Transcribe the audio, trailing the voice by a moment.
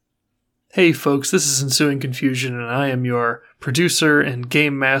Hey folks, this is Ensuing Confusion, and I am your producer and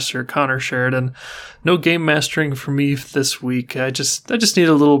game master, Connor Sheridan. No game mastering for me this week. I just need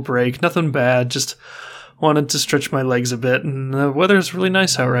a little break. Nothing bad, just wanted to stretch my legs a bit, and the weather's really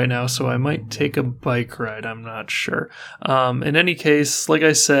nice out right now, so I might take a bike ride, I'm not sure. In any case, like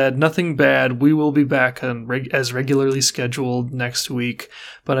I said, nothing bad. We will be back as regularly scheduled next week,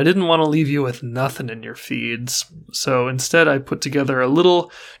 but I didn't want to leave you with nothing in your feeds, so instead I put together a little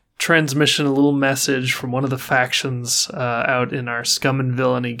transmission, a little message from one of the factions out in our Scum and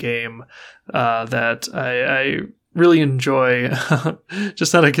Villainy game that I really enjoy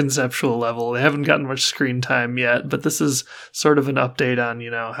just at a conceptual level. They haven't gotten much screen time yet, but this is sort of an update on,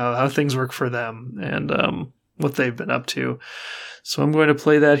 how things work for them and what they've been up to. So I'm going to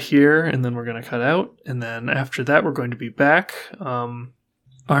play that here, and then we're going to cut out, and then after that we're going to be back.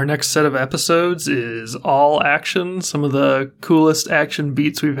 Our next set of episodes is all action, some of the coolest action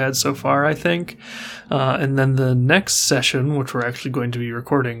beats we've had so far, I think. And then the next session, which we're actually going to be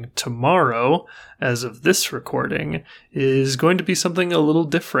recording tomorrow, as of this recording, is going to be something a little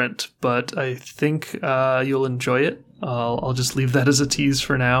different, but I think you'll enjoy it. I'll just leave that as a tease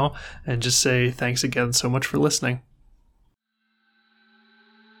for now, and just say thanks again so much for listening.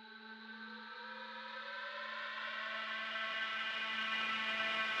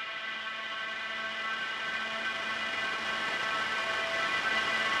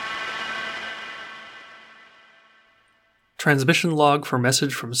 Transmission log for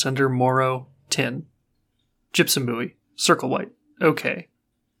message from sender Moro, Tin. Gypsum buoy, circle white, OK.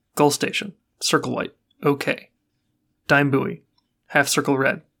 Gull station, circle white, OK. Dime buoy, half circle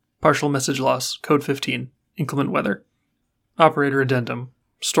red, partial message loss, code 15, inclement weather. Operator addendum,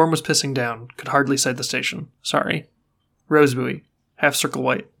 storm was pissing down, could hardly sight the station, sorry. Rose buoy, half circle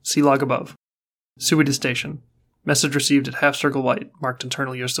white, sea log above. Suida station, message received at half circle white, marked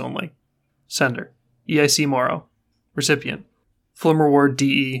internal use only. Sender, EIC Moro. Recipient, Flimmer Ward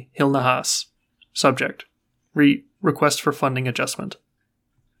DE Hill Nahas. Subject, request for funding adjustment.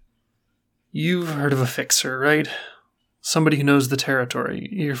 You've heard of a fixer, right? Somebody who knows the territory,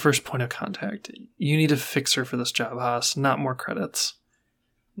 your first point of contact. You need a fixer for this job, Haas, not more credits.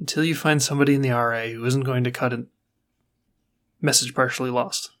 Until you find somebody in the RA who isn't going to cut it. Message partially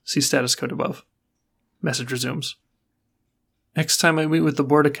lost. See status code above. Message resumes. Next time I meet with the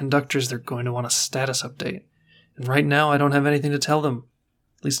board of conductors, they're going to want a status update. And right now, I don't have anything to tell them.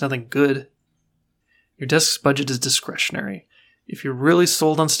 At least nothing good. Your desk's budget is discretionary. If you're really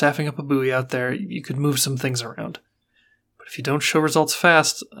sold on staffing up a buoy out there, you could move some things around. But if you don't show results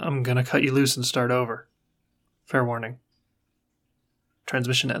fast, I'm gonna cut you loose and start over. Fair warning.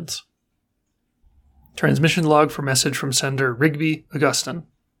 Transmission ends. Transmission log for message from sender Rigby Augustin.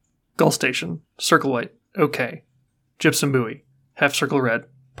 Gull station, circle white, OK. Gypsum buoy, half circle red,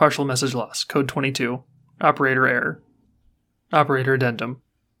 partial message loss, code 22. Operator error. Operator addendum.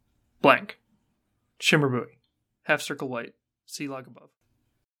 Blank. Shimmer buoy. Half circle white. Sea log above.